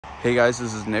Hey guys,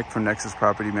 this is Nick from Nexus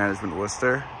Property Management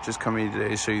Worcester. Just coming today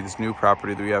to show you this new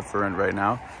property that we have for rent right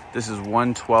now. This is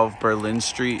 112 Berlin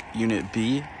Street, Unit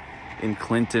B in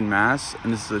Clinton, Mass.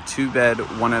 And this is a 2-bed,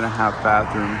 1.5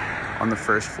 bathroom on the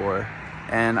first floor.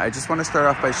 And I just want to start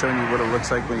off by showing you what it looks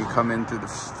like when you come in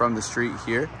from the street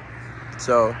here.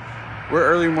 So we're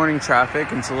early morning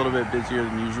traffic and it's a little bit busier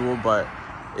than usual, but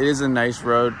it is a nice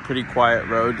road, pretty quiet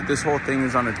road. This whole thing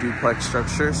is on a duplex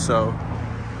structure, so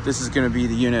this is going to be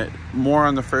the unit more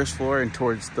on the first floor and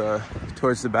towards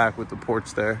the back with the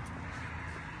porch there.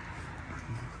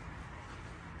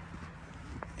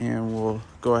 And we'll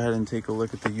go ahead and take a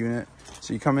look at the unit.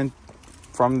 So you come in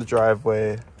from the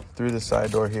driveway through the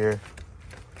side door here.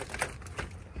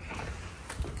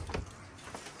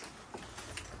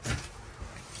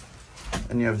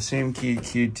 And you have the same key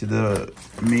to the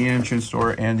main entrance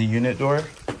door and the unit door.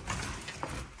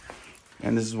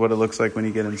 And this is what it looks like when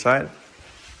you get inside.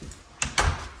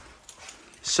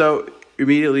 So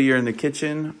immediately you're in the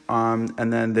kitchen,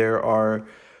 and then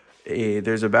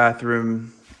there's a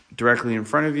bathroom directly in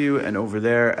front of you and over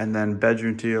there, and then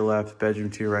bedroom to your left, bedroom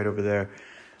to your right over there.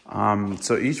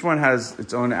 So each one has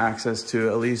its own access to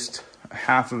at least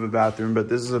half of a bathroom, but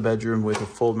this is a bedroom with a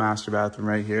full master bathroom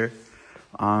right here.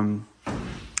 And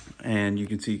you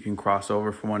can see you can cross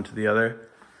over from one to the other.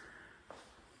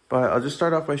 But I'll just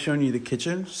start off by showing you the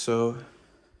kitchen. So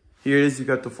here it is, you've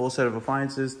got the full set of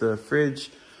appliances, the fridge,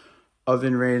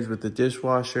 oven range with the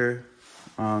dishwasher.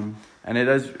 And it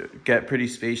does get pretty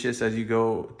spacious as you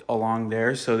go along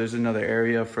there. So there's another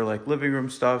area for like living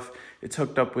room stuff. It's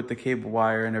hooked up with the cable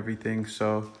wire and everything.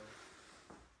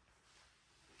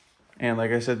 And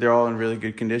like I said, they're all in really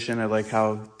good condition. I like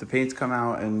how the paint's come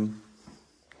out, and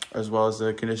as well as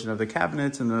the condition of the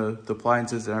cabinets and the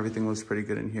appliances, and everything looks pretty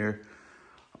good in here.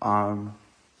 And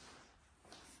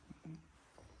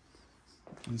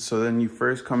so then you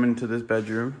first come into this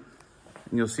bedroom,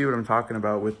 and you'll see what I'm talking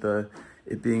about with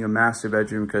it being a master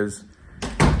bedroom, because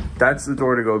that's the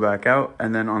door to go back out,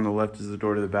 and then on the left is the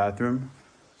door to the bathroom.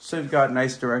 So you've got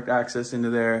nice direct access into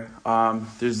there.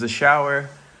 There's the shower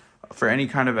for any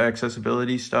kind of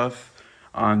accessibility stuff.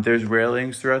 There's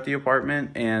railings throughout the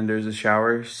apartment, and there's a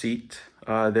shower seat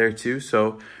there too.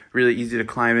 So really easy to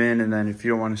climb in, and then if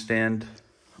you don't want to stand,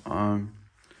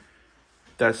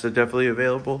 that's definitely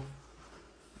available.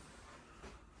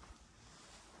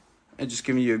 And just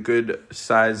giving you a good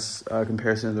size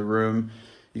comparison of the room.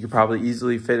 You could probably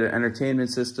easily fit an entertainment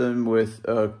system with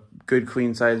a good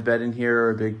queen size bed in here,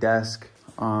 or a big desk.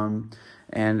 And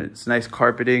it's nice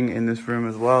carpeting in this room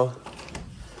as well.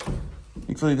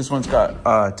 Thankfully this one's got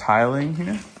tiling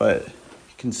here, but you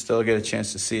can still get a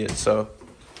chance to see it. So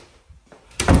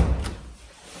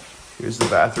here's the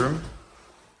bathroom.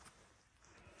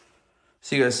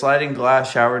 So you got a sliding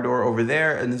glass shower door over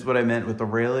there, and this is what I meant with the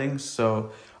railings.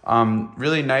 So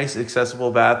really nice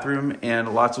accessible bathroom,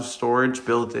 and lots of storage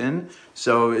built in.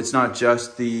 So it's not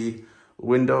just the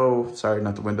window, sorry,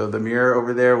 not the window, the mirror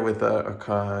over there with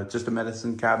just a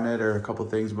medicine cabinet or a couple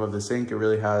things above the sink. It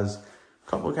really has a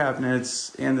couple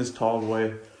cabinets and this tall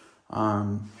boy.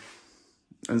 And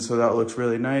so that looks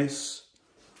really nice.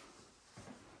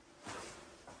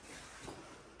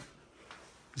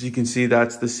 As you can see,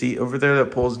 that's the seat over there that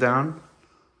pulls down.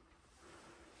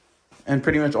 And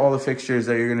pretty much all the fixtures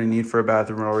that you're going to need for a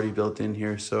bathroom are already built in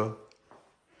here. So,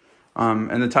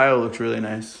 and the tile looks really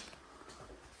nice.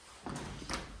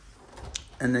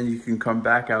 And then you can come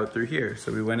back out through here.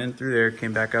 So we went in through there,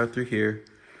 came back out through here.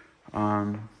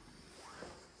 And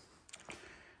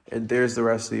there's the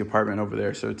rest of the apartment over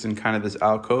there. So it's in kind of this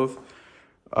alcove.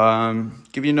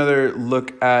 Give you another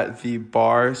look at the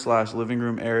bar / living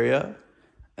room area.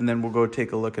 And then we'll go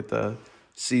take a look at the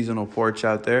seasonal porch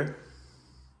out there.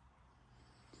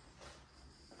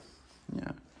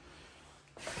 Yeah.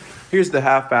 Here's the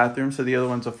half bathroom. So the other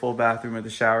one's a full bathroom with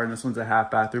a shower, and this one's a half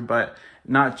bathroom, but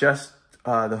not just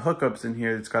the hookups in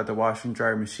here. It's got the wash and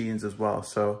dryer machines as well.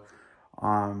 So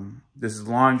this is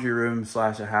laundry room /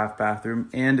 a half bathroom,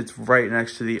 and it's right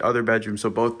next to the other bedroom.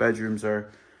 So both bedrooms are,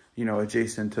 you know,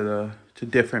 adjacent to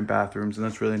different bathrooms, and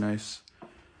that's really nice.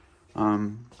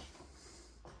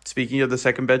 Speaking of the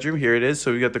second bedroom, here it is.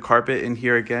 So we got the carpet in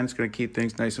here again. It's going to keep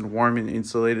things nice and warm and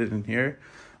insulated in here.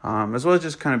 As well as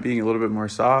just kind of being a little bit more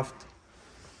soft.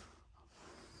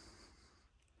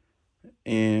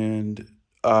 And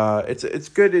it's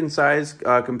good in size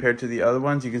compared to the other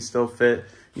ones. You can still fit,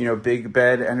 you know, big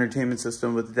bed, entertainment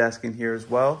system with the desk in here as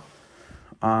well.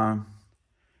 And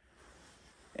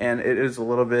it is a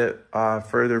little bit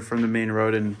further from the main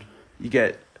road, and you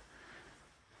get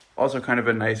also kind of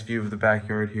a nice view of the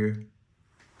backyard here.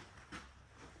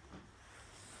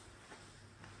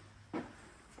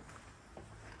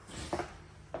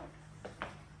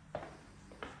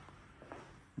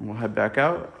 we'll head back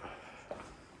out.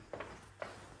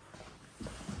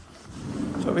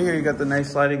 So over here you got the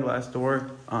nice sliding glass door,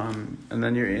 and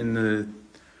then you're in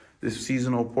this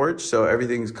seasonal porch, so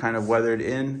everything's kind of weathered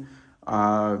in.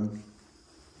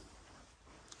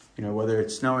 You know, whether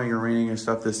it's snowing or raining and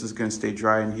stuff, this is going to stay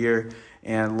dry in here,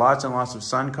 and lots of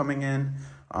sun coming in.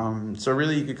 So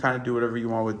really you could kind of do whatever you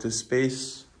want with this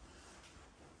space.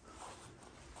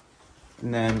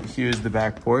 And then here's the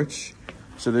back porch.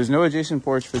 So there's no adjacent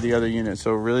porch for the other unit,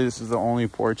 so really this is the only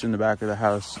porch in the back of the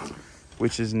house,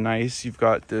 which is nice. You've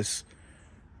got this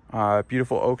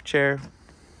beautiful oak chair.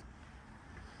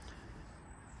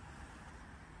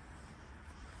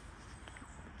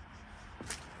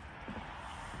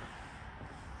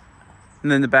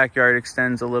 And then the backyard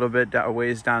extends a little bit a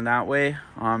ways down that way.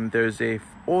 There's a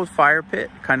old fire pit,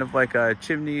 kind of like a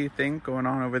chimney thing going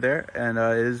on over there, and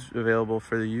it is available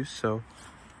for the use. So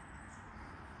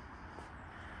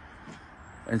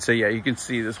yeah, you can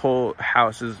see this whole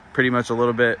house is pretty much a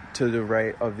little bit to the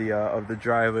right of the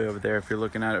driveway over there if you're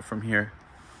looking at it from here.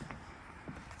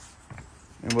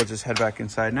 And we'll just head back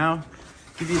inside now.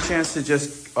 Give you a chance to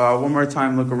just one more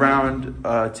time look around,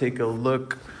 take a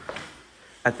look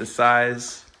at the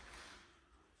size.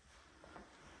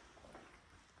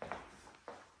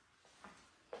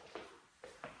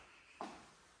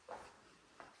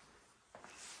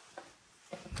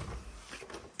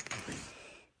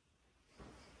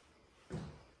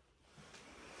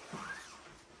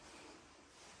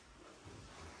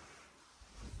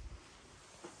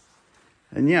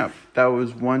 And yeah, that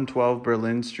was 112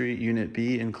 Berlin Street, Unit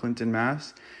B in Clinton,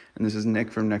 Mass. And this is Nick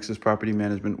from Nexus Property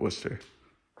Management, Worcester.